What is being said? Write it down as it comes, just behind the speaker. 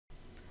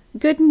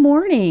Good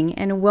morning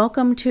and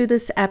welcome to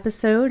this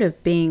episode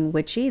of Being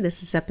Witchy.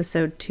 This is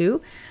episode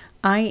 2.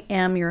 I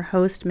am your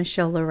host,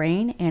 Michelle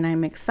Lorraine, and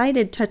I'm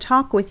excited to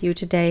talk with you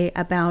today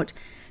about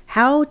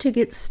how to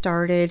get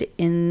started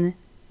in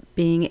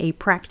being a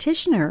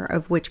practitioner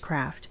of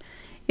witchcraft.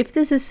 If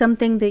this is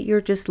something that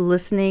you're just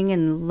listening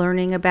and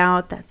learning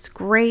about, that's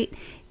great.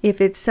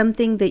 If it's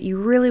something that you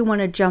really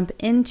want to jump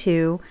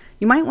into,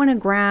 you might want to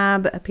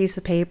grab a piece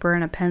of paper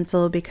and a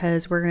pencil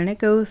because we're going to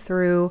go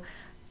through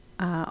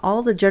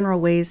all the general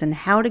ways and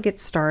how to get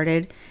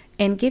started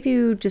and give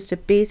you just a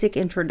basic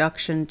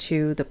introduction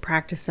to the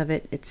practice of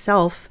it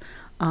itself.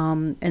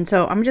 And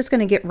so I'm just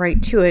going to get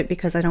right to it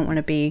because I don't want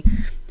to be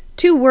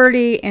too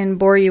wordy and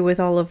bore you with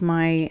all of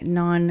my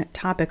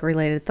non-topic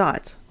related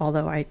thoughts,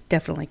 although I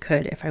definitely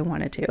could if I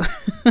wanted to.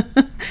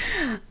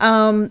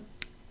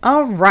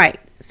 All right.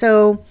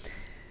 So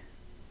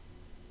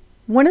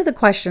one of the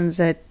questions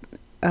that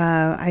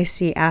I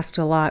see asked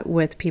a lot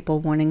with people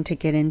wanting to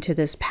get into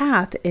this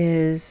path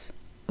is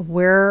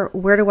where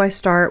do I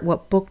start?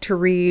 What book to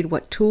read?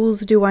 What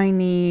tools do I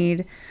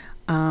need?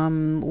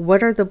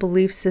 What are the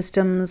belief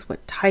systems?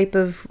 What type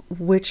of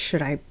witch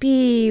should I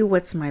be?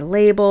 What's my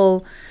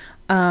label?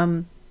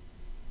 And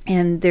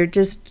they're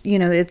just,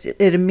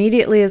 it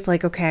immediately is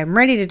like, okay, I'm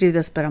ready to do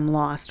this, but I'm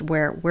lost.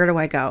 Where do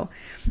I go?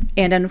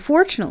 And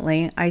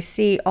unfortunately, I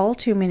see all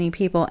too many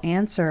people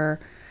answer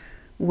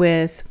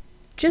with,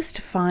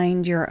 just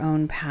find your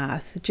own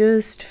path.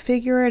 Just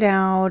figure it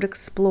out,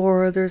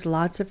 explore. There's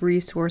lots of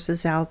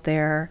resources out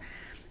there.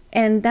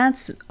 And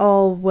that's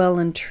all well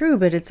and true,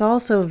 but it's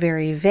also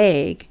very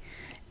vague.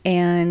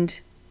 And,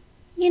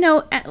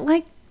 kind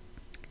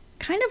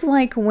of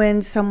like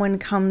when someone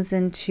comes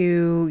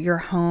into your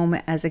home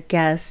as a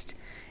guest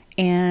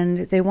and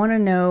they want to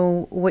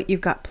know what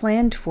you've got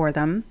planned for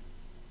them.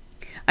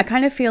 I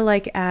kind of feel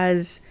like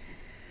as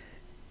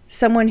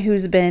someone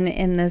who's been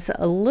in this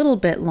a little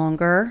bit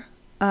longer,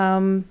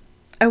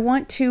 I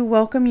want to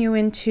welcome you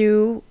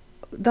into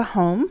the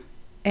home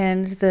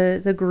and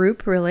the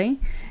group really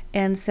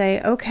and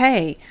say,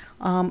 okay,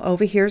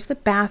 over here's the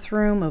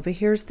bathroom, over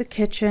here's the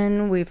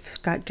kitchen, we've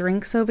got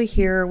drinks over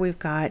here, we've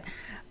got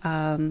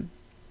a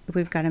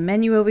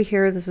menu over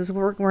here. This is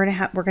what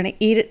we're gonna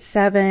eat at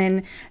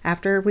 7.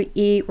 After we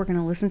eat, we're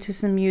gonna listen to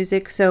some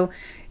music. So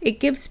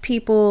it gives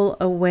people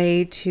a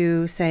way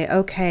to say,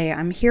 okay,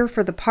 I'm here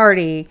for the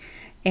party.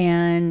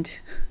 And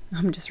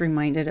I'm just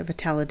reminded of a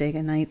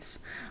Talladega Nights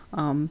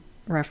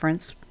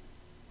reference.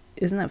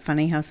 Isn't that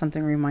funny how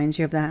something reminds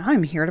you of that?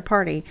 I'm here to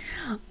party.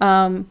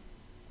 So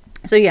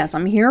yes,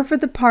 I'm here for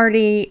the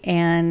party.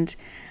 And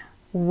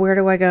where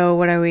do I go?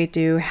 What do I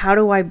do? How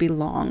do I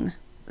belong?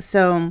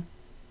 So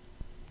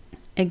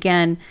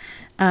again,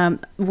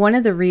 one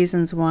of the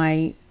reasons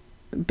why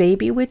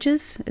baby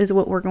witches is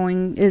what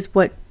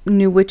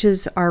new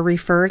witches are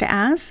referred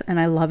as. And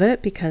I love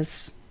it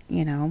because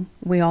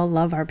we all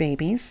love our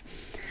babies.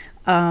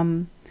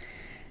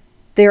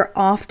 They're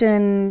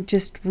often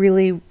just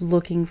really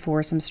looking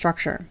for some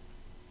structure.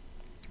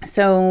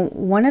 So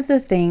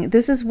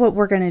this is what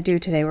we're going to do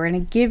today. We're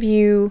going to give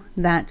you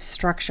that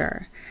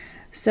structure.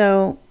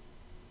 So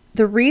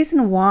the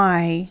reason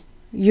why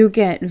you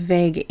get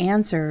vague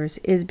answers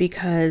is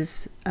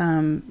because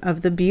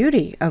of the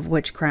beauty of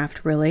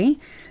witchcraft, really.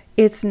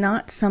 It's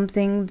not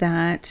something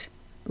that,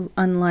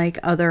 unlike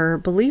other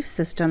belief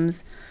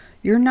systems,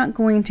 you're not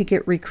going to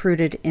get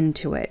recruited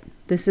into it.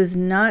 This is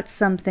not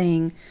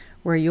something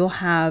where you'll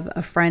have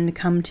a friend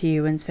come to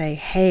you and say,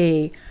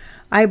 hey,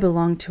 I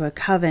belong to a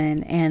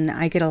coven and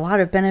I get a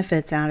lot of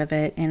benefits out of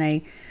it and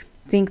I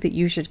think that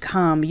you should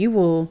come. You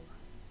will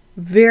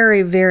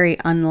very, very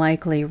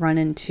unlikely run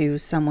into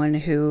someone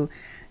who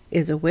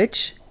is a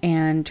witch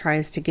and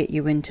tries to get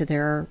you into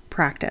their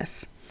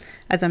practice.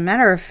 As a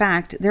matter of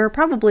fact, there are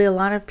probably a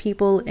lot of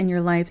people in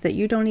your life that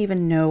you don't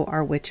even know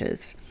are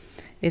witches.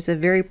 It's a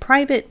very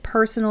private,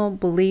 personal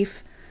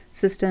belief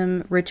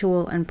system,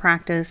 ritual, and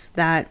practice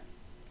that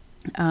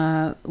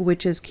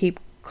witches keep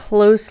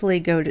closely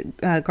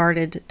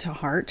guarded to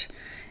heart,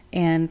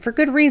 and for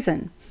good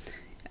reason.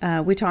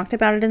 We talked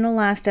about it in the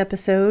last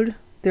episode.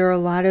 There are a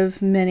lot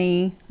of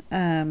many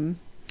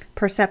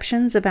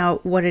perceptions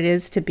about what it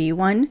is to be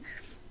one,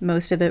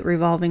 most of it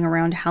revolving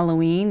around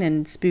Halloween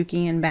and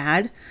spooky and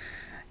bad.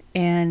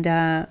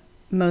 And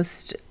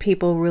most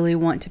people really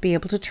want to be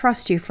able to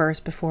trust you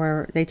first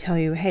before they tell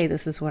you, hey,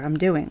 this is what I'm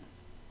doing.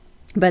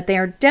 But they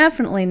are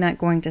definitely not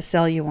going to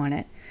sell you on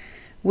it.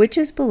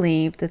 Witches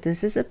believe that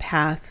this is a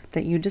path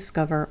that you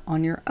discover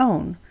on your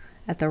own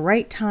at the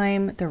right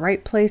time, the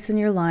right place in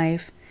your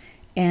life,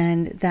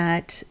 and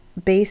that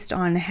based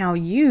on how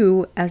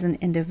you as an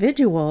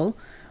individual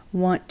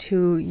want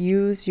to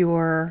use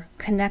your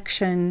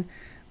connection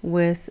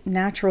with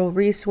natural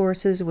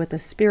resources, with the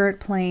spirit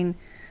plane,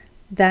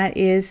 that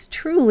is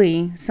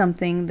truly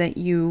something that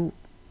you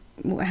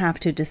have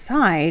to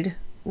decide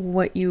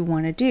what you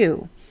want to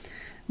do.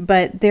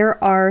 But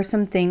there are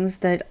some things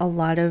that a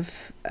lot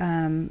of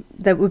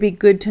that would be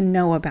good to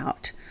know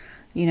about.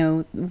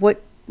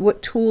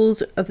 What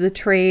tools of the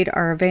trade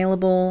are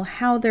available,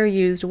 how they're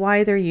used,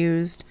 why they're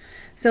used,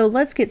 So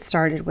let's get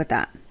started with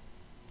that.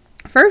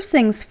 First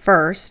things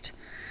first,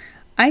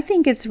 I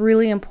think it's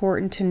really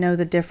important to know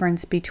the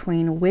difference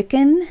between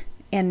Wiccan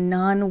and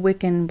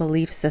non-Wiccan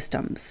belief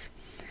systems.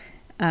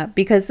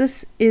 Because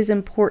this is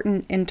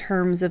important in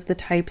terms of the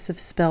types of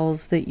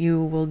spells that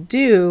you will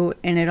do,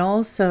 and it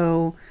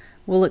also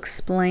will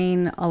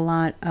explain a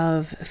lot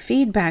of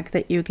feedback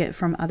that you get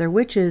from other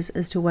witches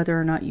as to whether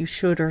or not you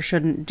should or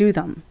shouldn't do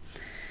them.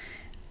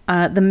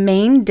 The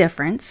main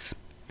difference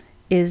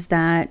is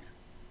that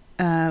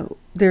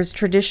there's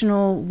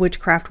traditional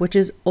witchcraft, which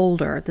is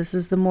older. This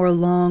is the more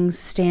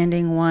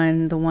long-standing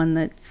one, the one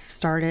that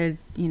started,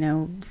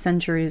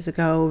 centuries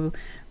ago,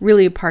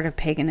 really a part of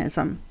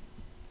paganism.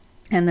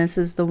 And this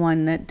is the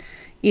one that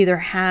either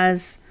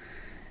has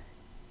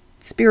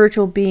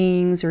spiritual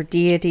beings or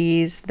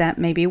deities that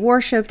may be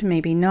worshipped,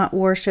 maybe not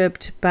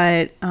worshipped,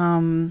 but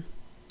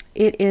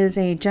it is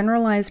a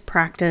generalized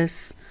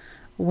practice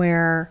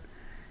where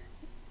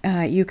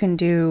you can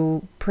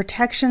do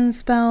protection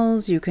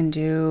spells, you can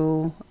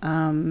do,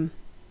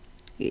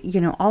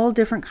 all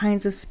different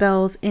kinds of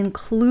spells,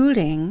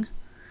 including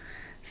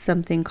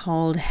something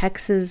called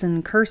hexes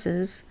and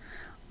curses,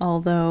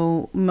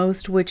 although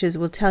most witches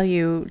will tell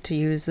you to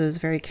use those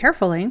very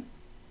carefully.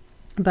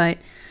 But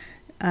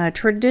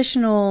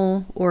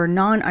traditional or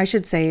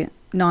non-Wiccan,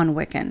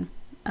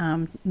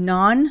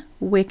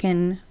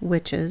 non-Wiccan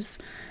witches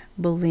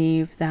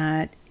believe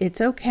that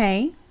it's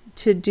okay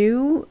to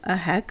do a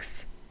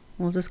hex,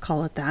 we'll just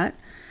call it that,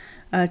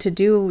 to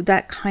do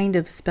that kind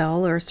of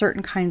spell or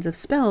certain kinds of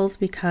spells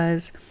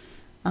because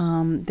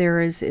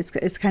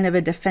it's kind of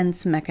a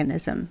defense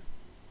mechanism.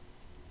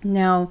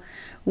 Now,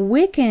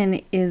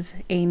 Wiccan is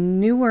a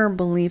newer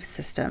belief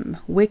system.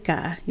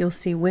 Wicca, you'll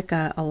see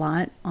Wicca a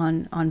lot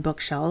on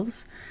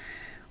bookshelves.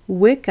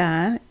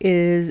 Wicca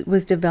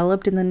was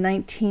developed in the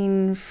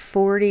 1940s,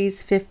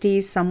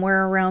 50s,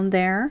 somewhere around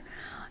there,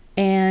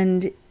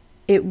 and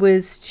it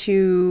was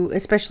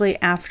especially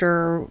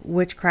after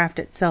witchcraft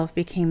itself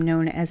became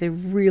known as a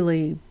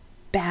really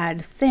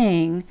bad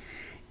thing,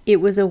 it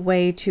was a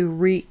way to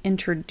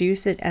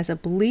reintroduce it as a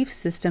belief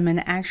system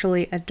and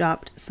actually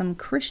adopt some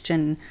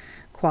Christian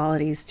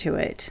qualities to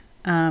it.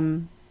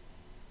 And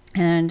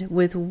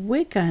with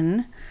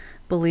Wiccan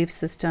belief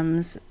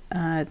systems,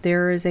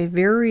 there is a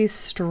very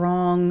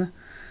strong,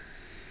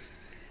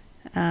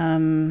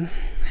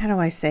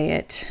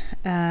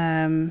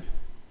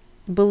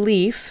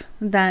 belief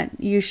that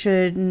you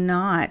should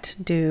not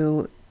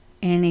do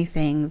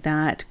anything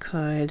that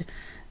could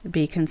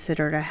be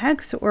considered a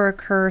hex or a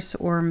curse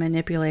or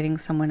manipulating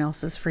someone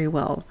else's free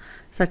will,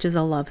 such as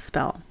a love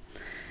spell.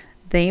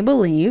 They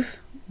believe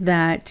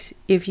that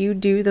if you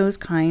do those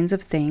kinds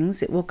of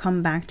things, it will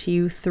come back to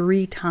you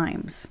 3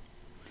 times.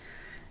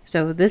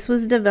 So this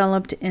was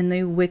developed in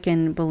the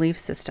Wiccan belief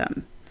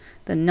system.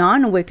 The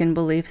non-Wiccan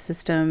belief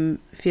system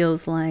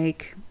feels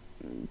like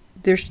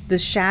the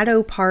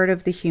shadow part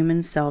of the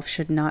human self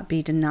should not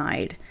be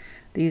denied.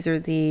 These are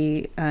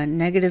the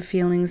negative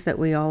feelings that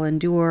we all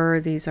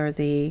endure. These are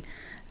the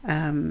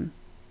bad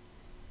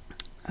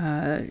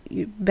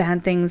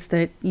things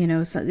that,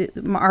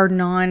 are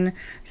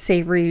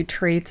non-savory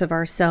traits of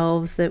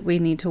ourselves that we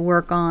need to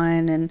work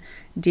on and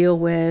deal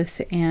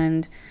with.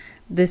 And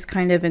this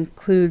kind of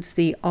includes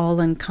the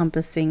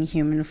all-encompassing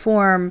human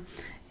form.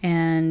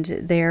 And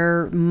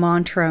their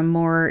mantra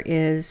more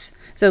is,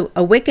 so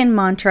a Wiccan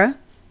mantra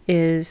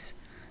is,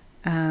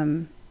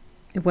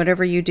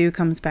 whatever you do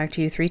comes back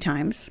to you 3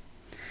 times.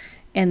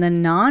 And the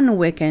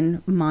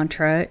non-Wiccan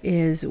mantra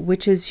is,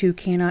 witches who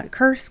cannot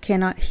curse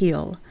cannot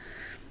heal.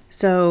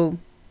 So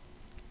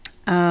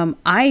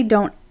I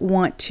don't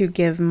want to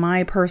give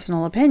my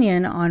personal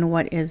opinion on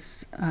what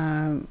is,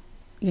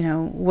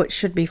 what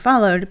should be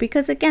followed,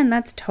 because again,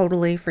 that's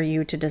totally for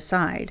you to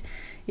decide.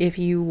 If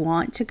you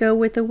want to go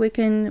with the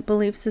Wiccan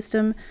belief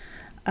system,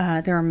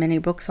 there are many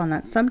books on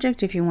that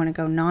subject. If you want to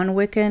go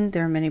non-Wiccan,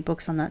 there are many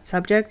books on that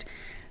subject.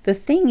 The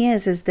thing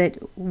is that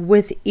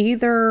with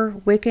either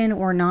Wiccan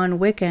or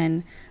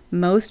non-Wiccan,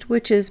 most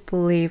witches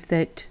believe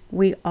that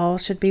we all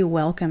should be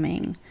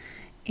welcoming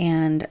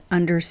and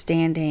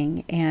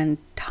understanding and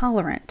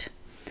tolerant.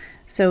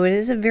 So it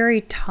is a very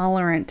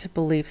tolerant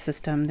belief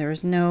system.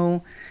 There's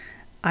no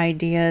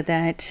idea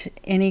that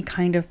any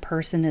kind of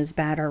person is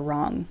bad or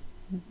wrong.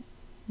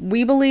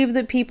 We believe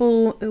that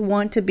people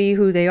want to be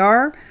who they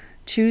are,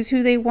 choose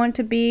who they want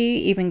to be,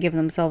 even give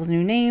themselves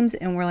new names,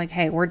 and we're like,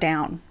 hey, we're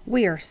down.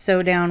 We are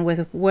so down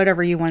with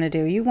whatever you want to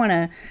do. You want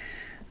to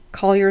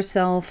call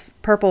yourself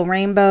Purple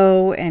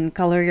Rainbow and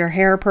color your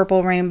hair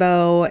purple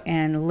rainbow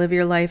and live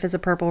your life as a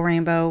purple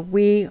rainbow.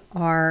 We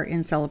are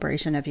in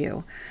celebration of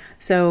you.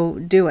 So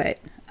do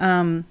it.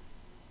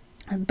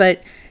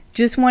 But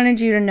just wanted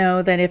you to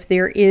know that if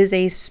there is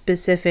a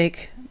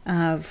specific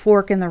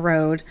fork in the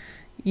road,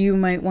 you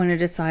might want to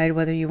decide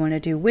whether you want to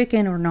do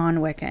Wiccan or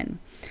non-Wiccan.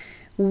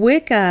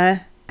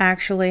 Wicca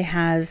actually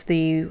has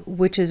the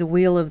Witch's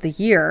Wheel of the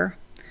Year,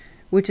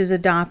 which is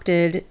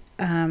adopted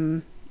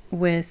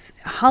with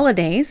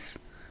holidays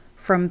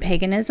from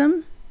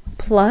paganism,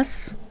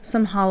 plus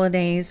some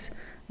holidays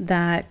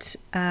that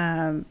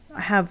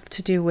have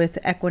to do with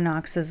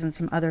equinoxes and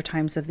some other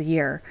times of the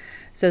year,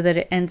 so that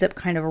it ends up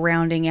kind of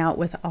rounding out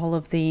with all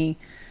of the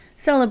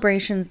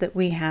celebrations that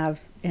we have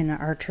in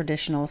our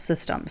traditional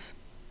systems.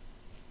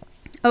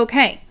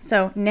 Okay,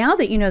 so now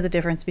that you know the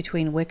difference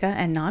between Wicca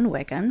and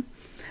non-Wiccan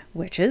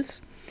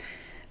witches,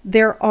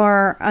 there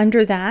are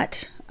under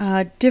that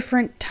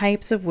different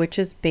types of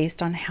witches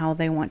based on how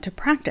they want to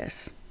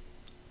practice.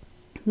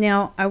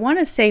 Now, I want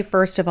to say,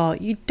 first of all,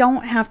 you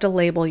don't have to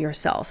label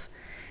yourself.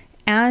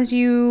 As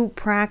you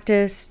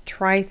practice,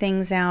 try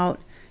things out,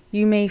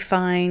 you may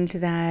find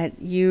that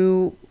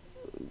you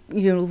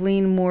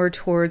lean more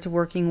towards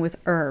working with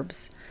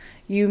herbs.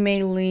 You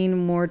may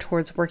lean more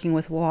towards working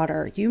with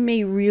water. You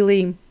may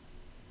really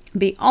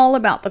be all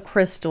about the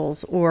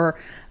crystals or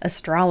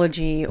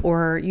astrology,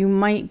 or you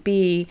might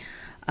be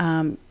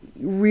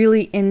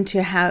really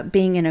into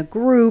being in a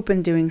group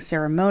and doing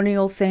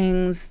ceremonial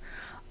things.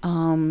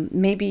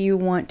 Maybe you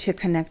want to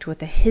connect with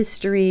the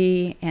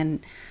history and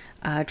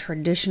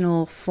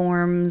traditional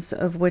forms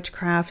of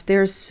witchcraft.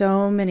 There's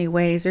so many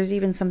ways. There's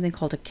even something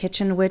called a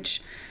kitchen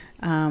witch,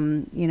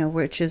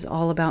 which is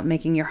all about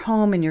making your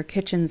home and your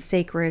kitchen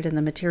sacred, and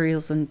the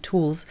materials and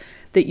tools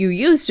that you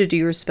use to do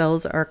your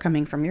spells are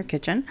coming from your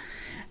kitchen.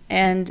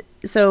 And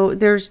so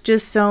there's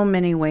just so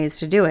many ways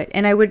to do it.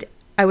 And I would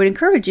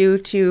encourage you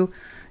to,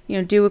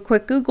 do a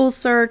quick Google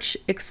search,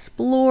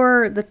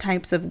 explore the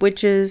types of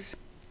witches,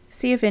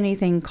 see if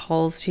anything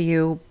calls to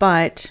you.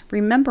 But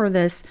remember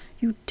this,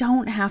 you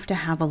don't have to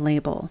have a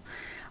label.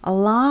 A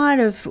lot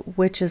of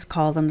witches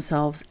call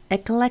themselves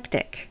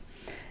eclectic.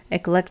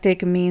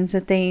 Eclectic means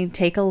that they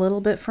take a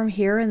little bit from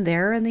here and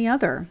there and the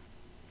other.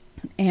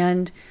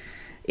 And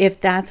if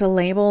that's a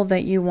label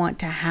that you want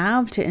to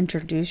have to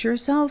introduce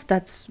yourself,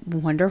 that's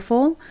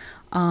wonderful.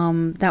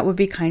 That would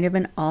be kind of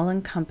an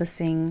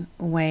all-encompassing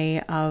way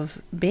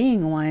of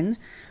being one,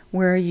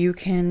 where you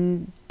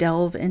can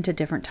delve into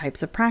different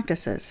types of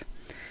practices.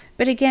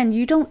 But again,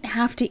 you don't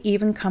have to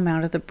even come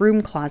out of the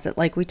broom closet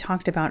like we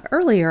talked about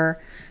earlier.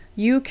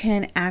 You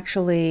can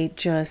actually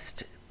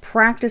just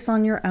practice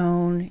on your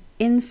own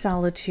in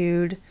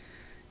solitude,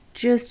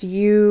 just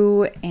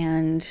you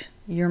and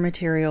your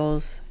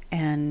materials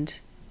and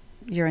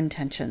your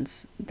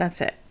intentions.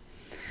 That's it.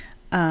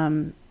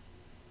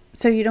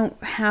 So you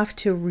don't have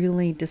to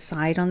really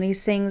decide on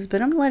these things,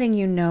 but I'm letting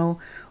you know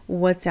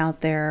what's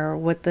out there,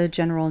 what the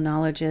general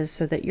knowledge is,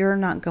 so that you're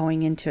not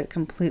going into it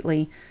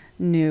completely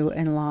new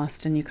and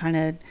lost, and you kind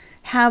of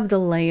have the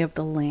lay of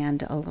the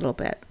land a little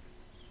bit.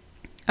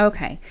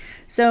 Okay,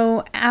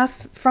 so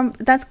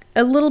that's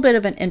a little bit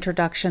of an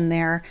introduction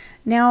there.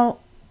 Now,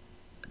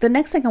 the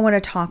next thing I want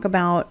to talk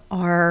about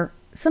are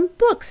some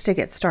books to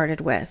get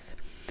started with.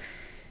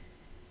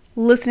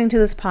 Listening to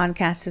this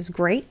podcast is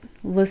great.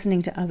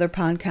 Listening to other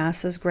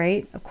podcasts is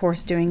great. Of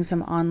course, doing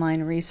some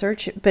online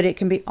research, but it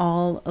can be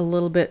all a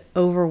little bit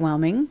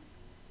overwhelming.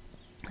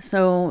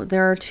 So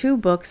there are two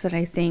books that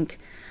I think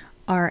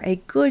are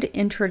a good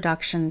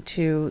introduction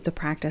to the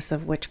practice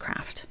of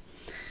witchcraft.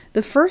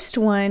 The first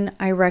one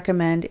I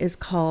recommend is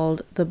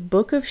called The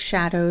Book of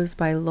Shadows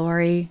by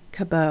Lorraine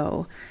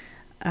Cabot.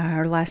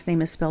 Her last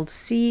name is spelled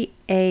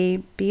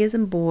C-A-B as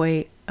in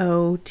boy,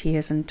 O-T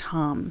as in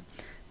Tom.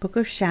 Book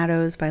of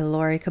Shadows by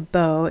Lorraine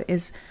Cabot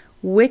is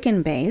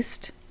Wiccan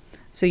based,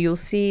 so you'll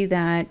see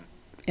that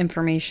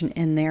information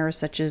in there,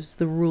 such as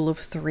the rule of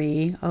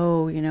three.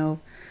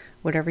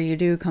 Whatever you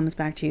do comes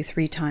back to you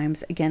 3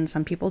 times. Again,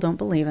 some people don't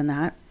believe in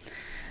that,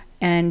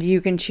 and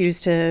you can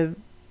choose to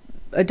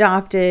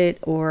adopt it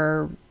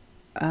or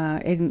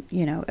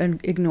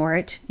ignore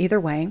it. Either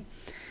way,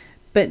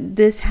 but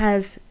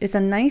it's a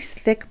nice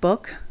thick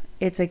book.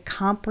 It's a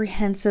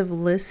comprehensive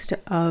list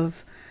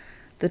of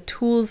the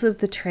tools of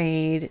the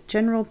trade,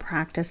 general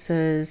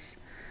practices,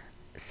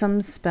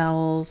 some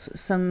spells,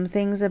 some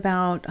things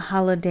about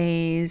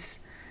holidays,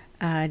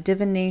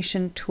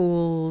 divination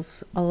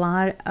tools, a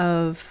lot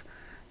of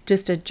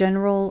just a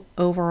general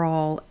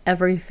overall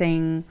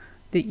everything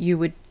that you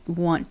would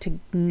want to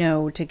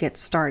know to get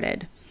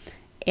started.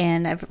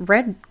 And I've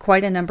read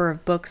quite a number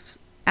of books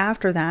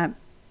after that,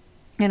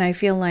 and I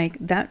feel like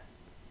that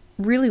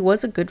really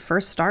was a good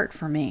first start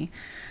for me.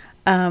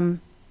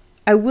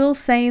 I will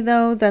say,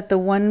 though, that the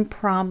one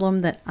problem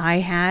that I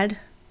had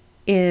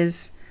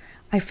is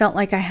I felt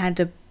like I had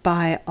to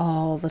buy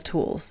all the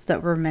tools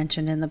that were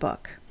mentioned in the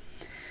book.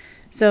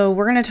 So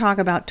we're going to talk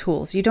about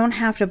tools. You don't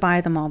have to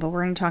buy them all, but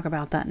we're going to talk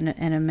about that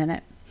in a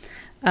minute.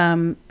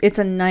 It's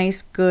a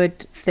nice, good,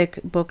 thick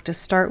book to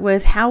start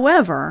with.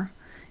 However,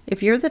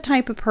 if you're the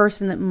type of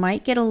person that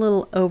might get a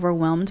little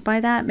overwhelmed by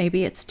that,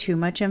 maybe it's too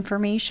much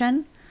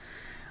information,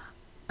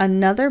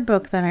 another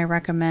book that I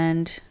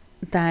recommend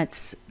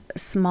that's a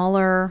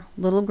smaller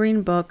little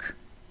green book,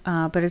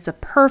 but it's a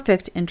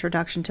perfect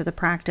introduction to the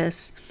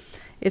practice,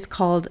 is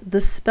called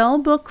The Spell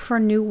Book for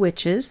New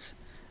Witches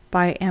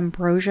by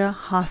Ambrosia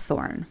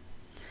Hawthorne.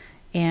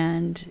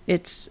 And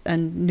it's a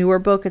newer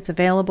book. It's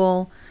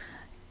available,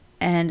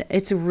 and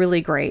it's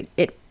really great.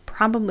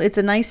 It's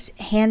a nice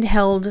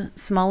handheld,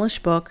 smallish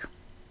book.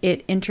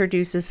 It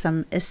introduces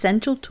some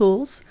essential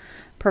tools,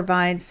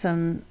 provides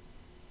some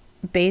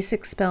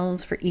basic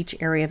spells for each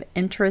area of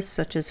interest,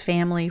 such as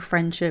family,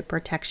 friendship,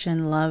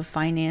 protection, love,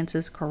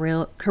 finances,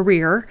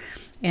 career,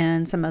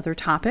 and some other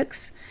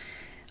topics.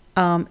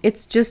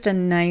 It's just a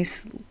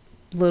nice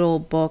little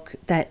book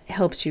that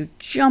helps you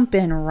jump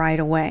in right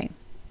away.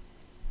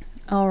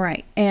 All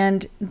right,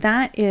 and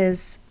there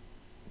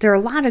are a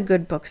lot of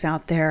good books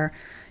out there.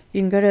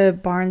 You can go to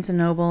Barnes and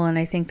Noble, and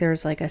I think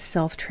there's like a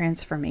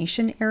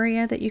self-transformation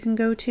area that you can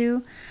go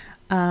to.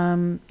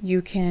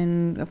 You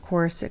can, of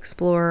course,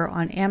 explore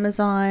on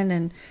Amazon.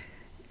 And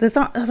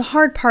the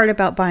hard part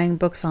about buying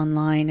books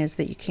online is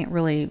that you can't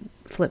really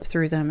flip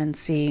through them and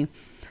see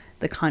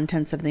the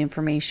contents of the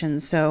information.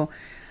 So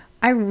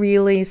I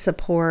really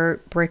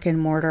support brick and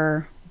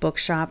mortar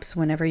bookshops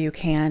whenever you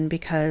can,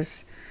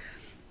 because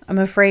I'm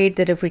afraid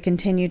that if we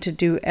continue to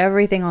do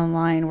everything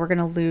online, we're going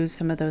to lose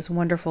some of those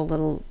wonderful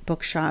little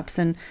bookshops.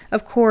 And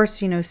of course,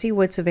 see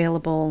what's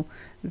available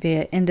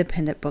via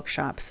independent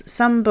bookshops.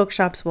 Some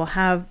bookshops will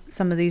have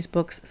some of these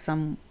books,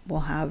 some will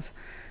have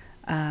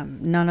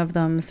none of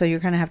them. So you're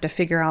going to have to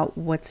figure out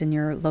what's in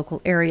your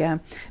local area.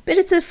 But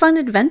it's a fun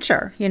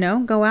adventure,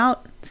 go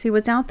out, see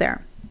what's out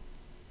there.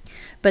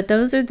 But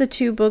those are the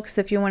two books,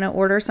 if you want to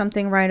order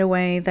something right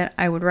away, that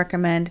I would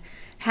recommend.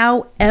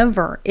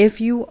 However, if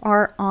you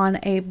are on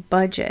a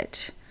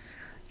budget,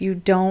 you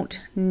don't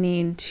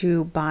need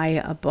to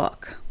buy a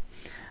book.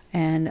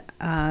 And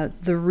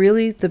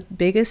the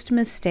biggest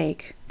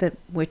mistake that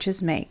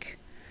witches make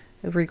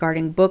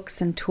regarding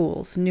books and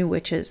tools, new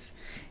witches,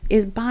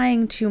 is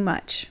buying too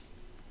much.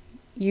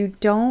 You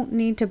don't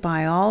need to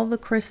buy all the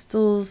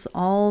crystals,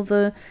 all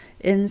the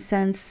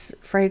incense,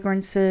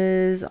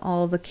 fragrances,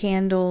 all the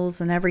candles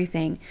and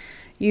everything.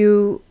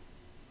 You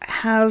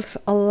have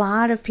a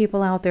lot of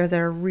people out there that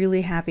are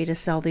really happy to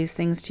sell these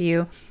things to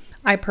you.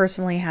 I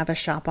personally have a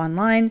shop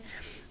online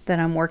that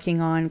I'm working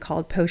on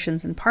called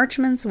Potions and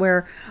Parchments,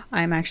 where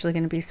I'm actually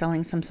going to be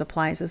selling some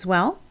supplies as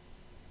well.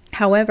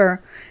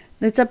 However,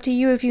 it's up to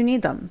you if you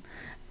need them.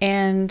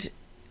 And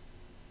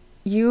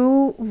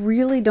you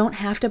really don't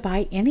have to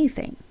buy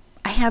anything.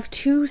 I have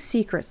 2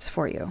 secrets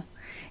for you.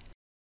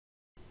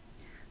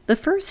 The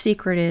first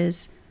secret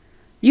is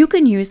you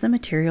can use the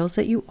materials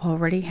that you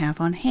already have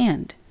on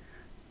hand.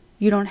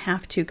 You don't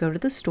have to go to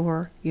the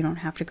store. You don't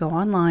have to go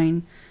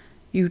online.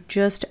 You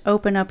just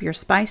open up your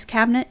spice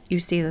cabinet. You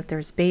see that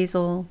there's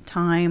basil,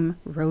 thyme,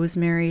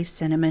 rosemary,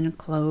 cinnamon,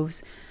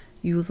 cloves.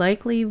 You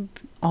likely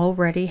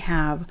already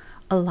have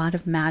a lot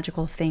of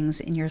magical things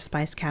in your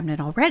spice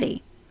cabinet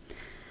already.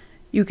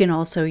 You can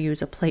also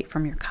use a plate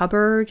from your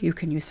cupboard. You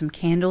can use some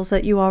candles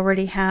that you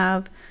already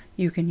have.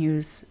 You can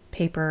use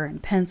paper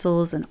and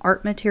pencils and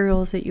art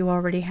materials that you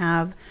already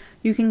have.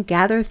 You can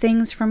gather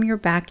things from your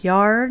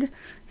backyard.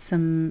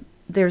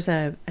 There's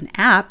an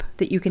app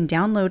that you can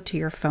download to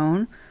your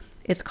phone.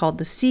 It's called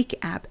the Seek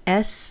app,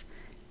 S-E-E-K,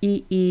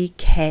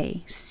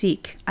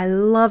 Seek. I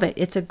love it.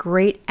 It's a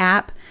great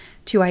app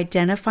to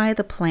identify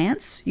the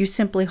plants. You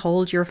simply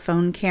hold your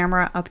phone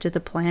camera up to the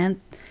plant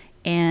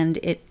and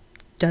it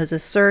does a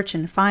search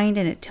and find,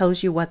 and it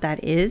tells you what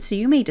that is. So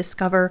you may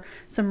discover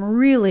some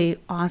really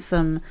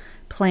awesome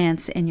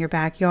plants in your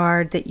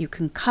backyard that you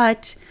can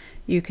cut.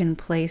 You can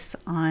place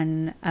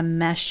on a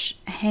mesh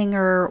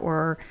hanger,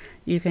 or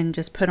you can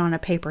just put on a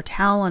paper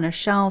towel on a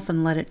shelf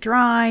and let it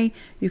dry.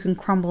 You can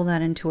crumble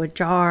that into a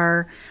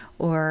jar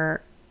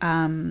or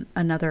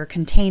another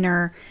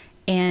container,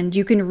 and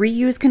you can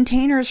reuse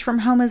containers from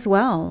home as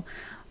well.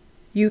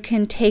 You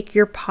can take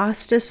your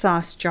pasta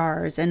sauce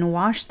jars and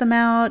wash them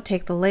out,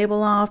 take the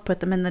label off, put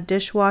them in the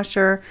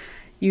dishwasher.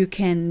 You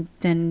can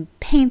then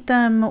paint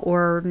them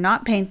or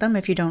not paint them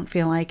if you don't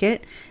feel like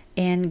it,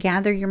 and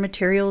gather your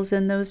materials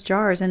in those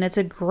jars. And it's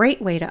a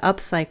great way to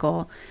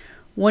upcycle.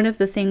 One of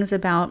the things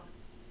about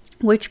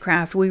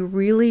witchcraft, we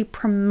really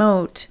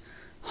promote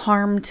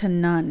harm to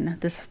none.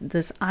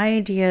 This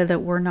idea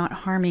that we're not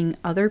harming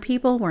other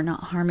people, we're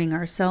not harming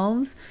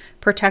ourselves.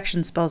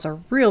 Protection spells are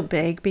real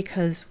big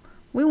because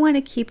we want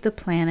to keep the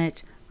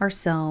planet,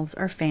 ourselves,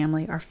 our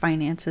family, our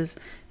finances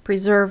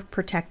preserved,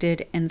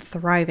 protected, and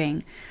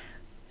thriving.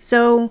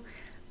 So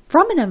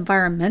from an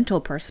environmental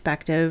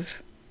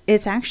perspective,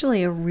 it's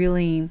actually a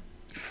really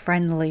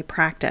friendly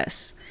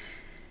practice.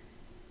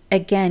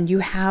 Again, you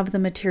have the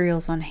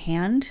materials on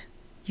hand.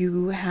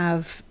 You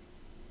have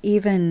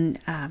even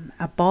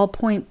a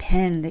ballpoint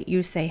pen that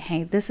you say,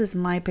 hey, this is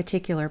my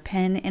particular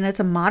pen, and it's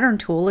a modern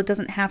tool. It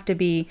doesn't have to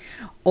be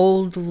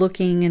old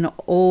looking and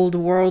old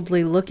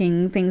worldly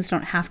looking. Things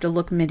don't have to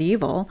look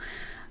medieval.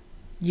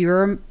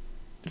 You're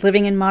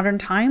living in modern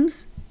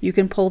times. You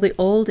can pull the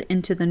old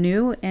into the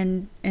new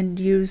and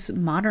use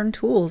modern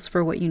tools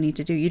for what you need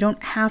to do. You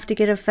don't have to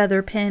get a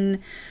feather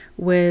pen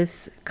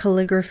with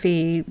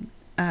calligraphy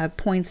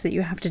points that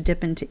you have to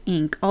dip into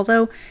ink.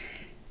 Although,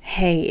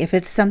 hey, if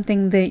it's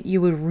something that you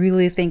would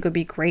really think would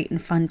be great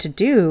and fun to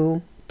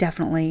do,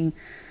 definitely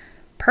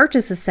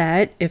purchase a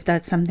set if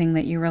that's something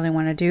that you really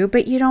want to do,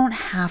 but you don't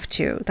have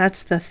to.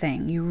 That's the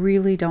thing. You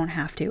really don't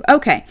have to.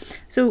 Okay,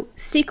 so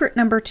secret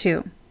number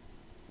 2.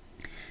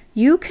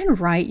 You can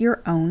write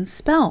your own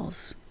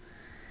spells.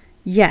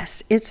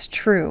 Yes, it's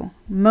true.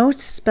 Most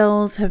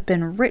spells have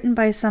been written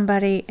by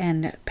somebody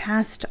and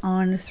passed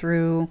on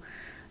through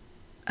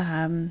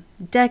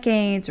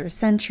decades or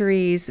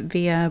centuries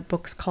via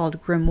books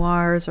called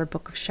grimoires or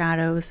Book of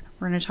Shadows.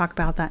 We're going to talk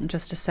about that in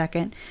just a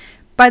second.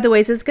 By the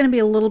way, this is going to be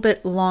a little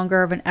bit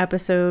longer of an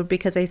episode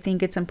because I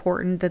think it's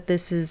important that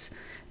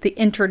the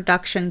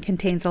introduction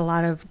contains a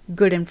lot of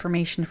good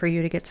information for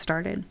you to get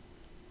started.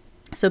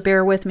 So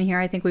bear with me here.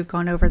 I think we've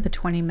gone over the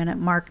 20-minute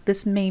mark.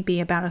 This may be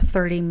about a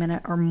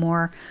 30-minute or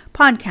more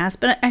podcast,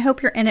 but I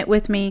hope you're in it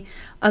with me.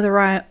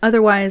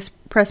 Otherwise,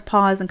 press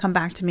pause and come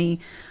back to me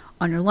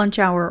on your lunch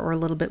hour or a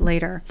little bit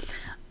later.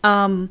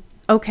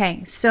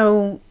 Okay,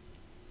 so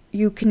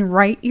you can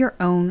write your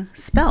own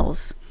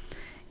spells,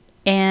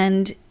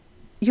 and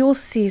you'll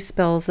see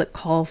spells that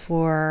call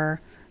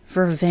for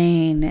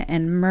vervain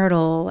and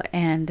myrtle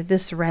and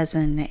this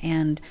resin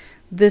and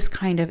this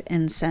kind of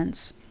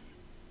incense.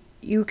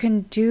 You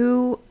can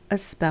do a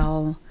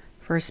spell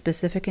for a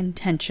specific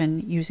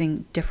intention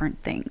using different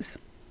things.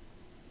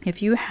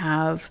 If you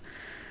have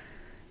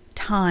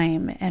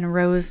thyme and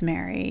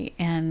rosemary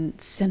and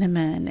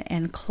cinnamon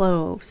and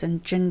cloves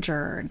and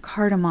ginger and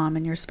cardamom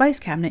in your spice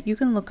cabinet, you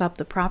can look up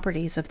the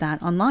properties of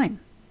that online.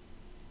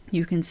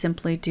 You can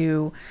simply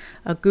do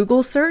a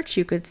Google search.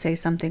 You could say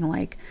something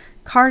like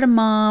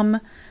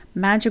cardamom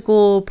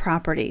magical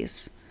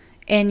properties,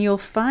 and you'll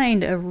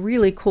find a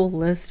really cool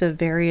list of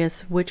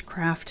various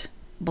witchcraft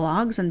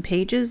blogs and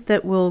pages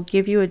that will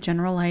give you a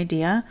general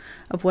idea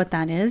of what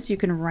that is. You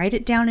can write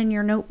it down in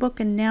your notebook,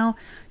 and now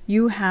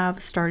you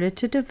have started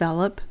to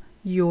develop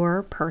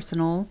your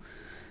personal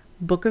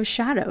Book of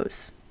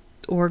Shadows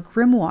or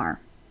grimoire.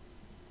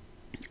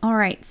 All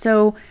right,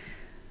 so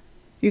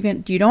you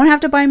don't have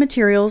to buy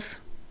materials.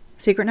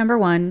 Secret number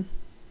 1,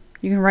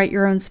 you can write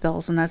your own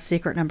spells, and that's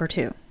secret number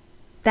 2.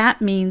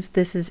 That means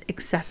this is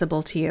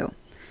accessible to you.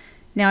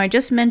 Now, I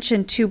just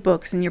mentioned 2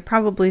 books, and you're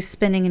probably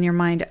spinning in your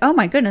mind, oh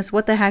my goodness,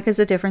 what the heck is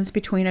the difference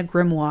between a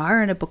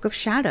grimoire and a Book of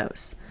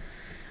Shadows?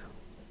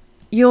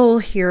 You'll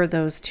hear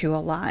those 2 a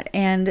lot,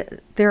 and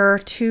there are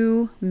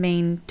 2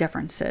 main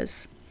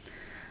differences.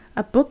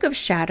 A Book of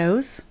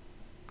Shadows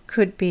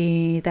could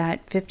be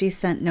that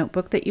 50-cent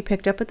notebook that you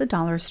picked up at the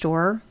dollar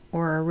store,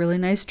 or a really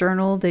nice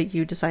journal that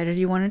you decided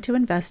you wanted to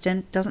invest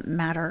in. Doesn't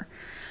matter.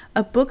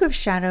 A Book of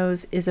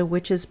Shadows is a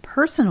witch's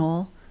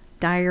personal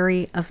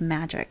diary of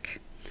magic.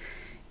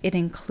 It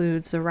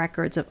includes the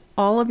records of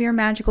all of your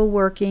magical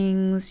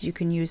workings. You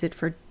can use it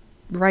for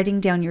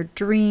writing down your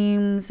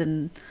dreams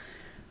and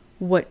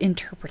what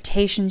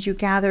interpretations you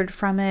gathered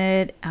from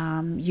it.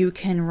 You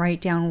can write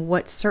down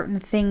what certain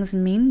things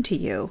mean to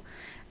you.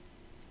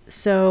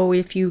 So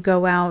if you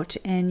go out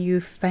and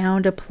you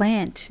found a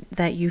plant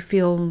that you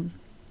feel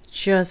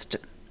just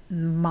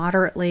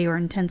moderately or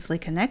intensely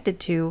connected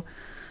to,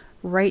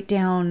 write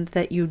down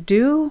that you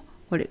do,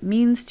 what it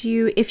means to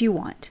you, if you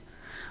want.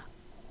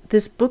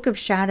 This Book of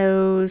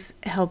Shadows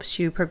helps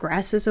you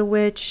progress as a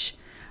witch.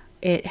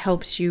 It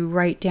helps you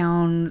write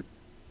down,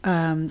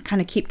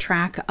 kind of keep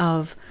track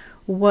of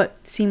what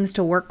seems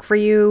to work for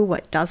you,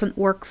 what doesn't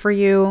work for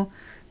you,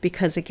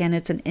 because again,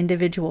 it's an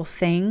individual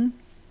thing.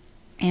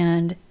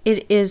 And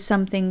it is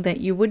something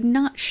that you would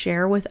not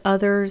share with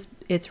others.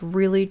 It's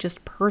really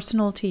just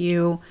personal to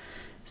you,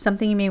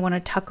 something you may want to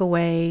tuck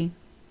away,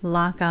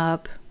 lock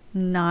up,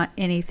 not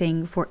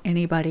anything for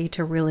anybody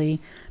to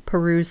really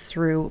peruse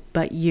through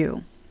but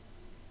you.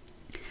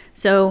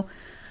 So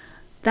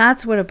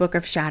that's what a Book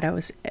of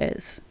Shadows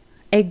is.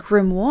 A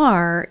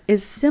grimoire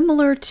is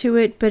similar to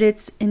it, but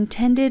it's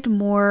intended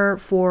more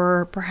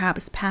for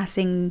perhaps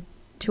passing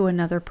to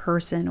another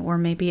person or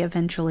maybe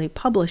eventually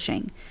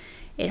publishing.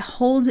 It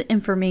holds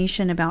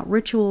information about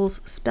rituals,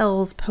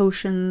 spells,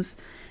 potions,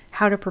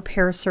 how to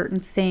prepare certain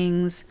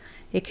things.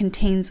 It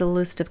contains a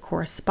list of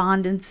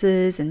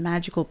correspondences and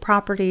magical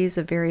properties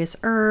of various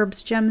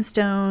herbs,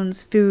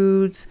 gemstones,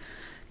 foods,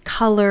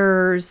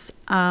 colors.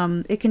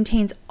 It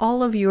contains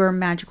all of your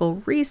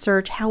magical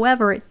research.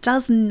 However, it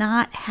does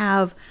not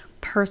have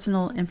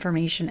personal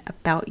information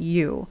about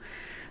you.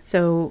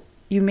 So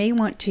you may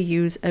want to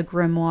use a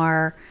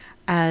grimoire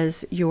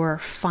as your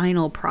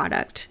final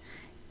product,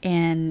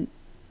 and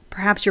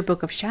perhaps your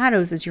Book of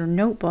Shadows is your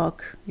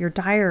notebook, your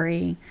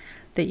diary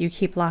that you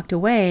keep locked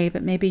away,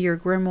 but maybe your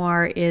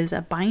grimoire is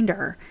a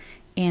binder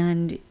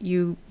and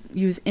you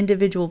use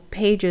individual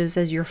pages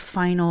as your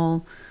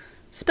final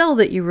spell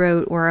that you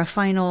wrote, or a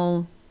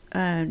final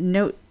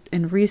note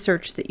and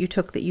research that you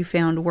took that you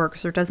found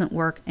works or doesn't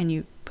work, and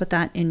you put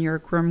that in your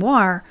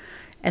grimoire,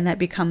 and that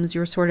becomes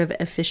your sort of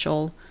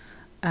official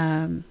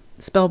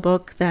spell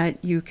book that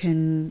you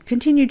can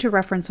continue to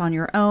reference on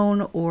your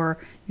own, or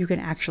you can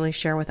actually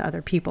share with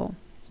other people.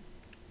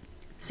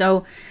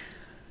 So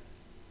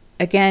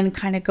again,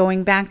 kind of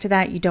going back to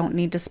that, you don't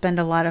need to spend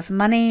a lot of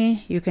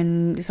money.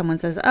 Someone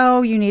says,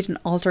 oh, you need an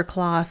altar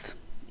cloth.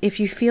 If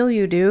you feel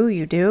you do,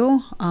 you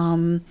do.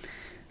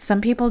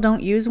 Some people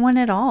don't use one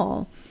at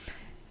all.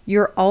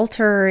 Your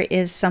altar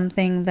is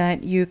something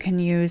that you can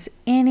use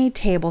any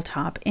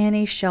tabletop,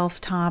 any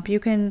shelf top. You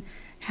can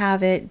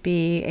have it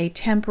be a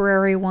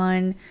temporary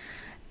one.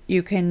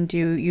 You can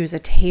use a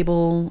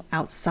table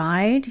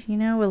outside,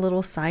 a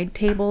little side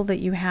table that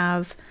you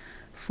have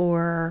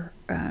for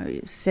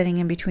sitting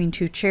in between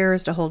two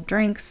chairs to hold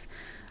drinks.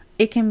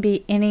 It can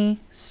be any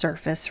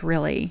surface,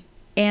 really.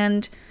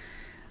 And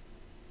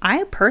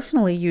I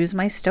personally use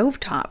my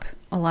stovetop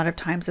a lot of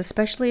times,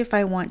 especially if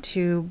I want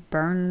to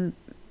burn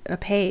a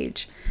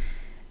page.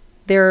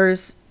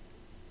 There's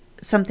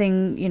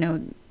something,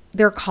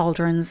 there are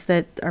cauldrons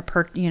that are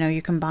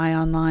you can buy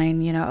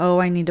online, oh,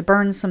 I need to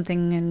burn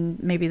something,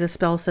 and maybe the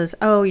spell says,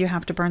 oh, you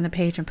have to burn the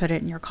page and put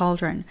it in your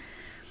cauldron.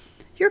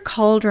 Your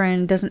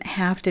cauldron doesn't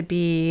have to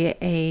be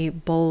a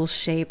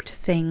bowl-shaped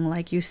thing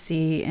like you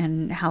see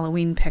in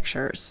Halloween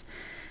pictures.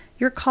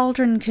 Your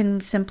cauldron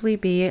can simply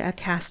be a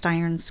cast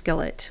iron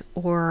skillet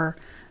or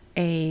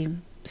a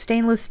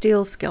stainless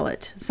steel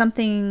skillet,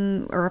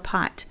 something, or a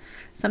pot,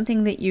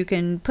 something that you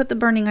can put the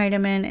burning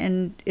item in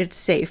and it's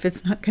safe.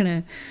 It's not going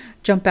to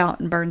jump out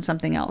and burn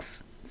something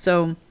else.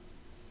 So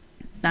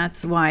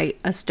that's why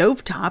a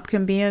stovetop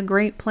can be a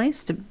great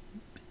place to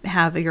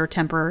have your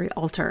temporary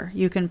altar.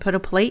 You can put a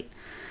plate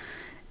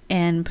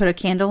and put a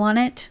candle on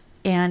it,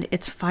 and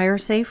it's fire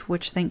safe,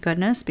 which thank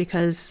goodness,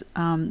 because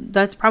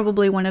that's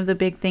probably one of the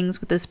big things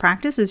with this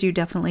practice is you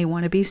definitely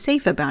want to be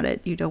safe about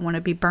it. You don't want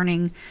to be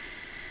burning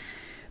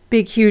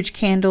big, huge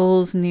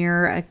candles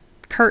near a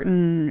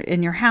curtain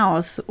in your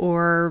house,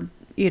 or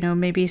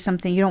maybe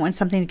something, you don't want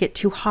something to get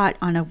too hot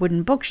on a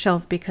wooden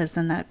bookshelf, because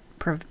then that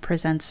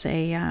presents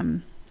a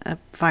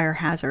fire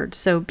hazard.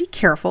 So be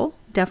careful.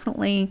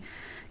 Definitely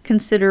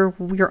consider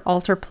your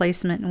altar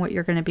placement and what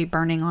you're going to be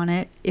burning on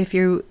it. If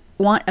you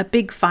want a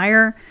big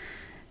fire,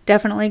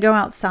 definitely go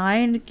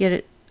outside, get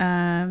it,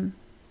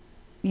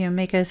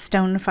 make a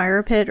stone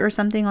fire pit or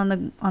something on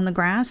the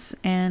grass,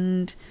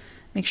 and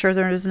make sure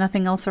there's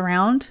nothing else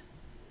around,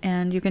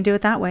 and you can do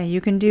it that way.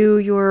 You can do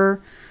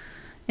your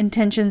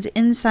intentions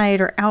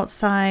inside or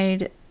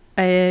outside,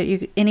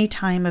 any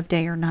time of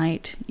day or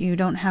night. You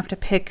don't have to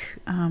pick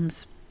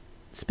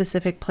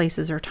specific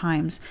places or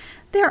times.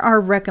 There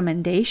are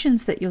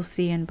recommendations that you'll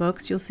see in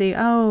books. You'll see,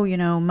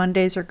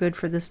 Mondays are good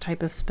for this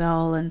type of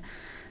spell, and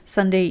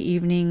Sunday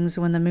evenings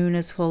when the moon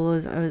is full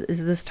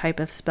is this type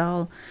of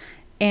spell.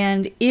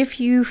 And if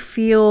you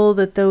feel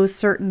that those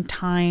certain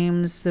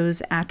times,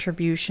 those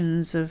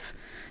attributions of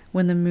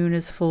when the moon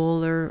is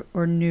full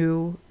or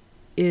new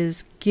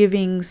is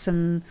giving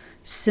some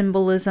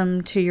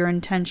symbolism to your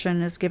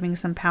intention, is giving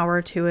some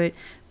power to it,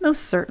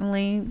 most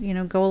certainly,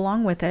 go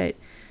along with it.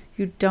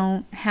 You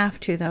don't have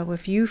to, though.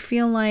 If you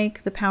feel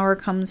like the power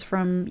comes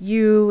from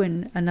you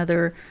and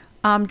another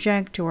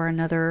object or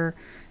another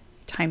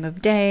time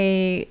of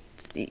day,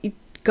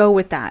 go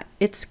with that.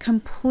 It's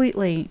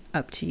completely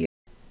up to you.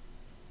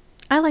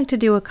 I like to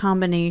do a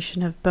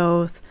combination of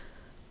both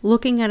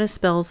looking at a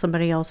spell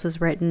somebody else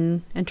has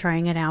written and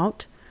trying it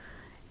out.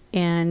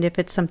 And if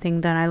it's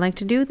something that I like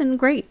to do, then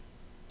great.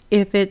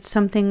 If it's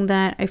something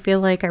that I feel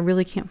like I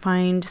really can't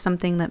find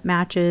something that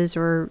matches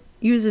or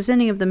uses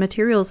any of the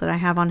materials that I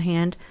have on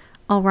hand,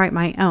 I'll write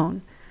my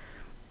own.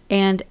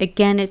 And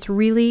again, it's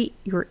really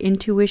your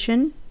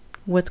intuition,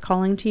 what's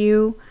calling to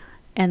you,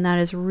 and that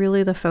is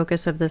really the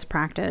focus of this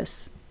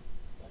practice.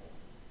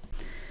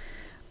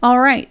 All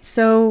right,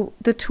 so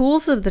the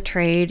tools of the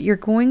trade, you're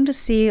going to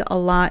see a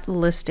lot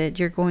listed.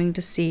 You're going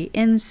to see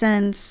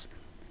incense,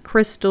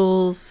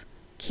 crystals,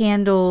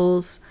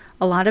 candles,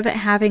 a lot of it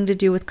having to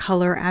do with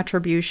color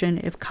attribution.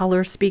 If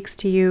color speaks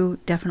to you,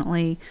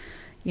 definitely,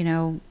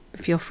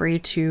 feel free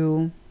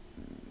to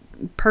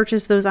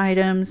purchase those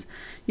items.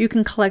 You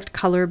can collect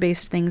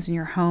color-based things in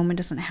your home. It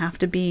doesn't have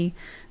to be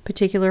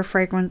particular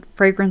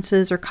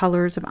fragrances or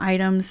colors of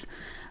items.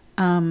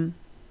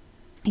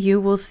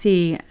 You will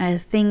see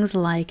things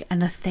like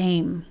an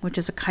athame, which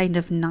is a kind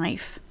of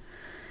knife.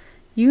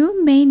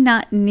 You may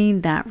not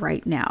need that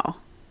right now.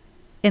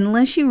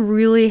 Unless you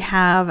really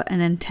have an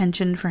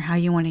intention for how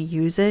you want to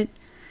use it,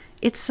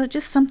 it's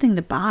just something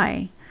to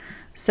buy.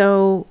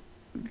 So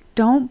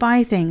don't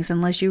buy things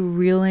unless you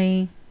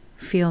really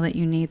feel that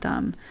you need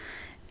them.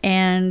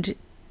 And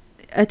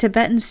a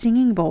Tibetan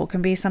singing bowl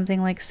can be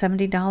something like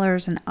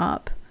 $70 and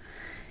up.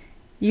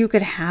 You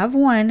could have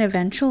one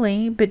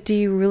eventually, but do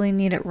you really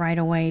need it right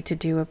away to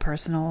do a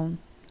personal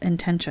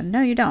intention?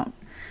 No, you don't.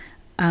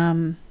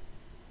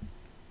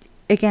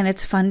 Again,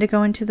 it's fun to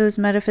go into those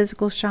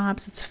metaphysical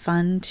shops. It's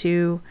fun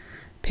to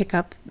pick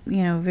up,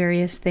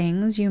 various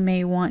things. You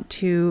may want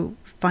to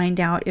find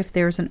out if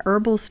there's an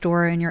herbal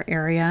store in your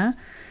area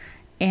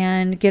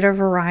and get a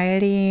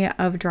variety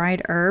of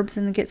dried herbs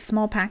and get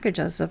small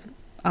packages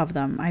of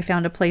them. I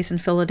found a place in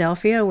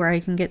Philadelphia where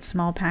I can get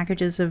small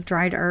packages of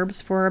dried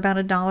herbs for about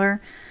 $1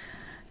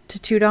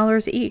 to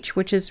 $2 each,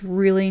 which is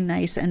really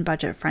nice and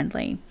budget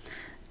friendly.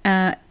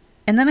 And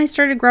then I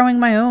started growing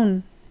my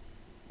own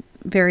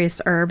various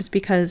herbs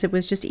because it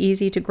was just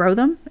easy to grow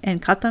them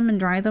and cut them and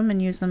dry them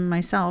and use them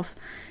myself.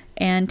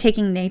 And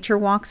taking nature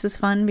walks is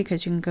fun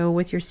because you can go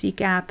with your Seek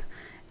app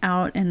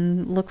out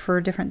and look for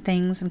different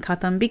things and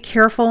cut them. Be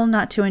careful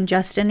not to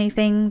ingest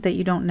anything that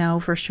you don't know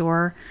for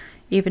sure.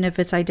 even if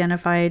it's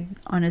identified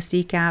on a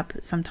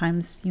CCAP.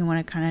 Sometimes you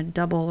want to kind of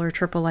double or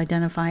triple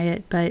identify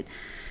it, but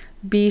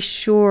be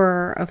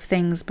sure of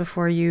things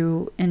before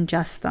you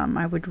ingest them.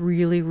 I would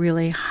really,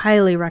 really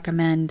highly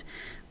recommend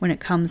when it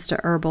comes to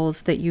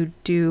herbals that you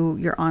do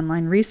your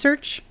online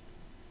research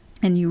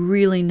and you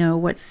really know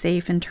what's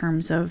safe in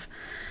terms of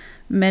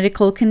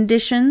medical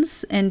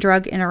conditions and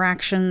drug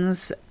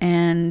interactions,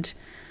 and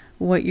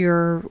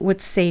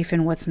what's safe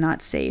and what's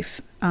not safe.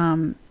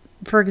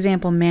 For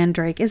example,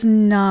 mandrake is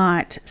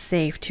not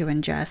safe to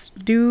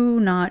ingest. Do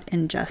not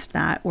ingest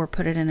that or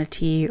put it in a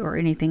tea or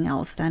anything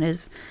else. That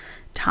is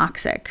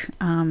toxic.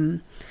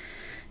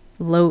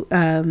 Leaf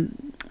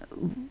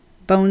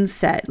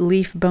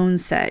bone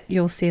set,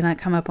 you'll see that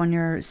come up on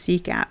your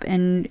CCAP,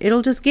 and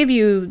it'll just give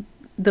you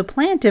the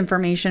plant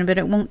information, but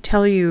it won't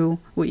tell you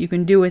what you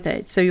can do with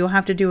it. So you'll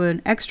have to do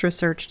an extra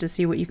search to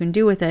see what you can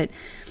do with it.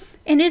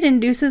 And it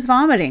induces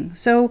vomiting,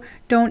 so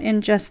don't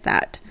ingest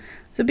that.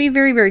 So be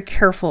very, very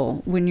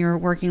careful when you're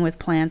working with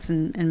plants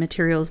and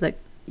materials that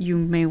you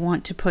may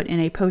want to put in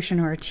a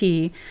potion or a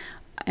tea,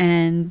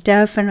 and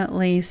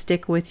definitely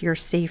stick with your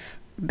safe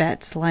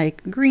bets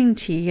like green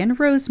tea and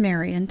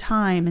rosemary and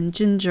thyme and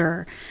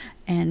ginger,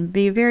 and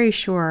be very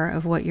sure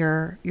of what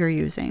you're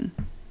using.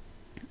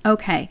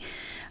 Okay.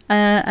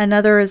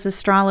 Another is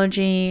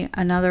astrology.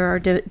 Another are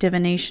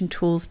divination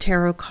tools,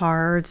 tarot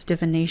cards,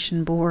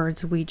 divination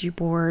boards, Ouija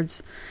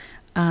boards.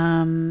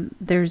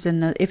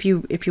 If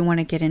you want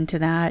to get into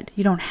that,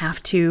 you don't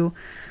have to.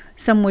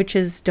 Some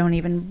witches don't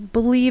even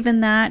believe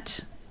in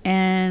that,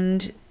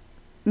 and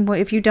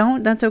if you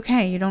don't, that's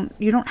okay. You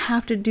don't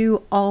have to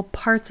do all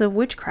parts of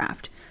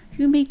witchcraft.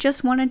 You may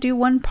just want to do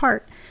one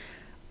part.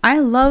 I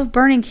love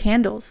burning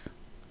candles,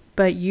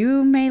 but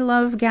you may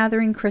love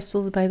gathering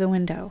crystals by the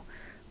window.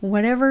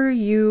 Whatever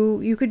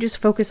you could just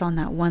focus on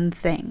that one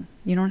thing.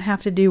 You don't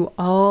have to do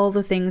all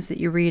the things that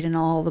you read in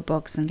all the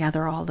books and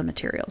gather all the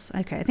materials.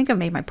 Okay, I think I've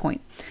made my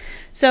point.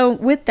 So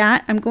with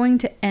that, I'm going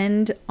to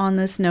end on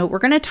this note. We're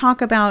going to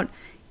talk about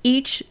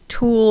each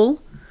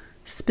tool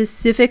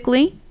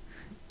specifically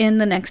in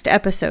the next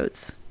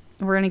episodes.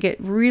 We're going to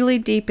get really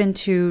deep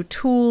into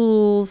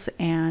tools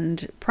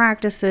and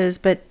practices,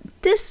 but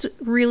this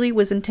really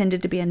was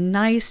intended to be a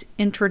nice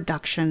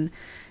introduction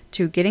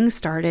to getting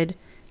started.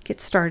 Get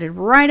started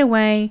right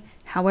away,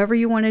 however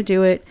you want to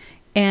do it.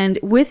 And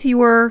with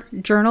your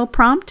journal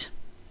prompt,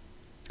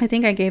 I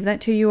think I gave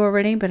that to you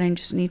already, but I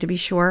just need to be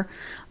sure.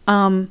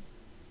 Write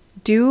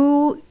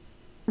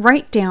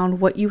down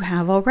what you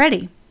have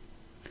already.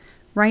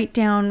 Write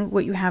down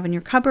what you have in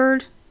your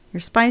cupboard,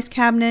 your spice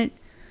cabinet,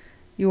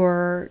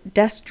 your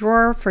desk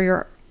drawer for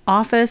your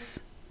office,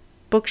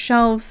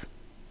 bookshelves,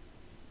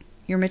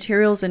 your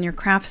materials in your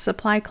craft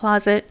supply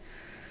closet,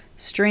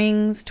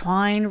 strings,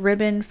 twine,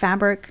 ribbon,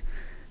 fabric,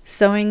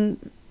 sewing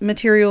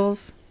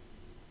materials,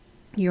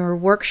 your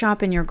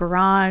workshop in your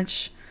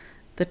garage,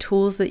 the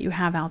tools that you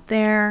have out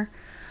there.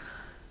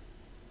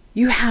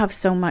 You have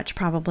so much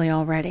probably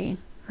already.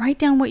 Write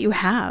down what you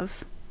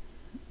have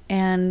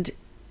and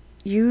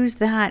use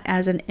that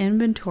as an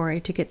inventory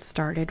to get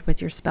started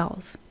with your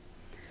spells.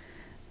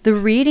 The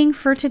reading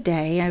for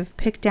today, I've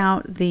picked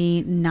out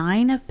the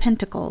 9 of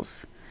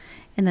Pentacles.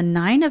 And the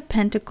 9 of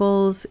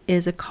Pentacles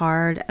is a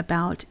card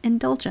about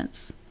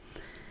indulgence,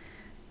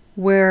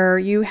 where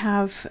you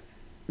have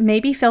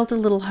maybe felt a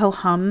little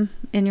ho-hum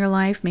in your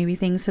life. Maybe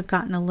things have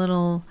gotten a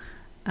little,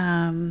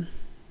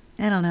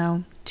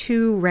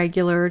 too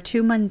regular,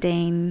 too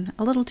mundane,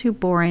 a little too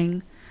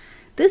boring.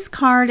 This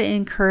card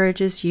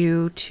encourages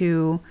you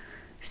to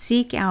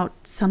seek out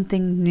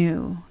something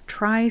new,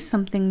 try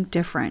something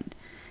different.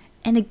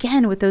 And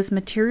again, with those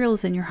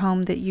materials in your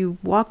home that you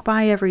walk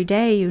by every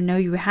day, you know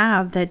you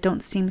have, that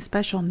don't seem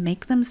special,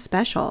 make them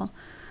special.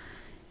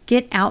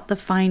 Get out the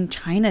fine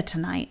china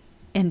tonight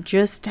and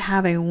just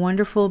have a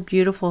wonderful,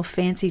 beautiful,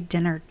 fancy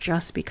dinner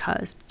just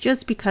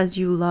because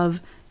you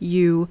love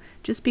you,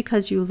 just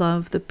because you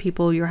love the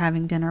people you're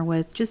having dinner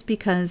with, just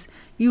because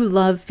you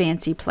love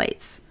fancy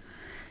plates.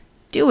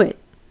 Do it.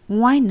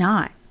 Why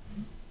not?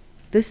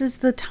 This is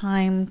the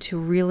time to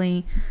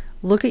really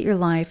look at your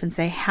life and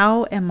say,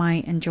 how am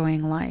I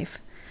enjoying life?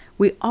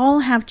 We all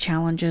have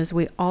challenges.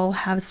 We all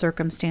have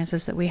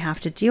circumstances that we have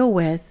to deal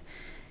with.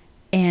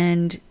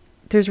 And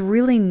there's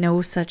really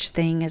no such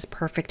thing as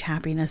perfect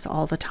happiness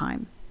all the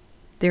time.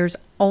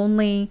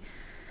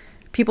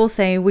 People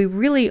say we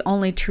really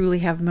only truly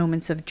have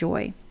moments of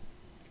joy.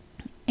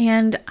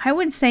 And I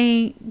would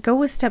say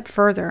go a step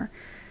further.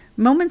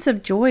 Moments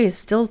of joy is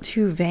still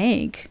too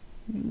vague.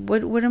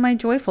 What am I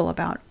joyful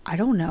about? I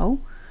don't know.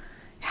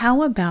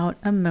 How about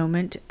a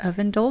moment of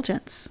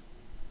indulgence?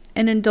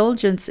 An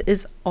indulgence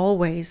is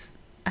always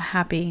a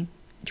happy,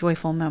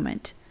 joyful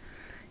moment.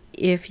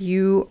 If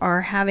you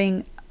are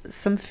having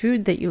some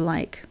food that you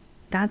like,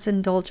 that's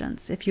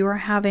indulgence. If you are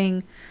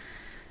having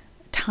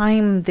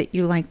time that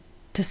you like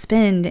to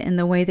spend in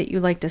the way that you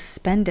like to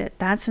spend it,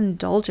 that's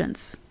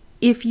indulgence.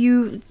 If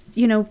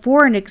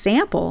for an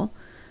example,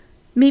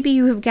 Maybe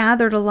you have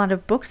gathered a lot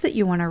of books that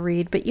you want to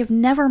read, but you've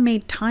never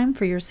made time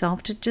for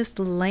yourself to just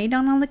lay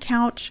down on the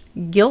couch,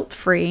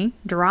 guilt-free,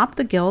 drop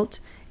the guilt,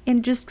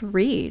 and just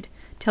read.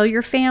 Tell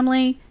your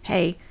family,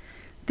 hey,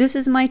 this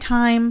is my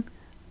time.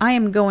 I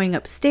am going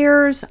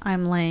upstairs.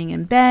 I'm laying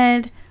in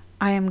bed.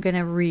 I am going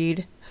to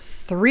read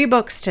 3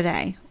 books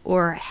today,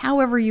 or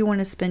however you want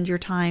to spend your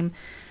time.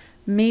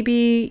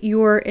 Maybe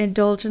your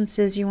indulgence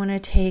is you want to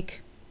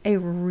take a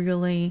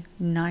really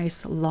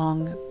nice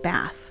long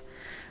bath.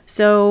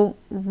 So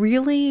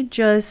really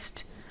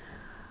just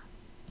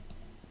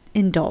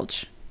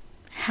indulge.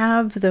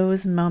 Have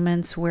those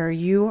moments where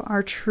you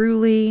are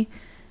truly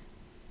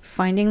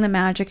finding the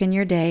magic in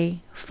your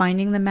day,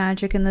 finding the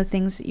magic in the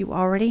things that you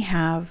already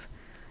have,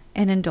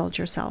 and indulge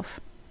yourself.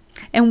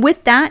 And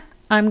with that,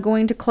 I'm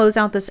going to close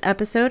out this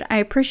episode. I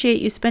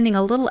appreciate you spending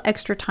a little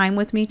extra time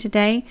with me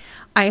today.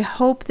 I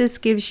hope this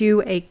gives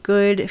you a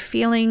good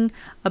feeling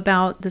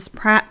about this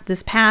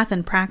path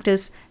and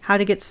practice, how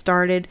to get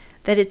started,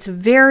 that it's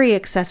very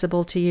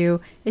accessible to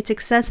you. It's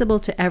accessible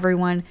to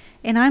everyone.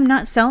 And I'm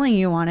not selling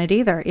you on it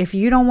either. If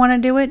you don't want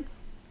to do it,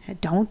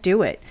 don't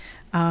do it.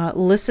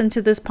 Listen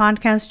to this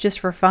podcast just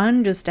for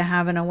fun, just to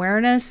have an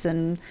awareness,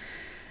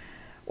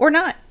 or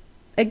not.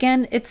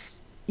 Again, it's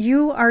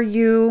you are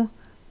you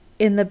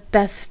in the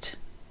best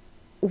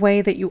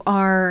way that you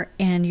are,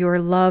 and you're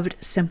loved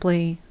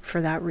simply for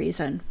that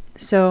reason.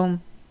 So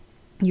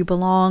you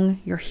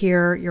belong, you're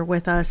here, you're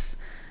with us,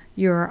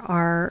 you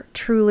are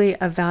truly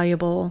a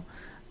valuable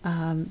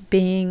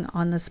being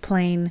on this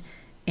plane.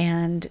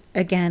 And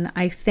again,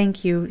 I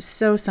thank you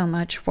so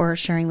much for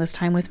sharing this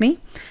time with me.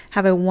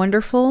 Have a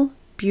wonderful,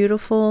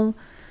 beautiful,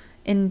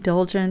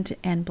 indulgent,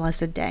 and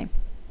blessed day.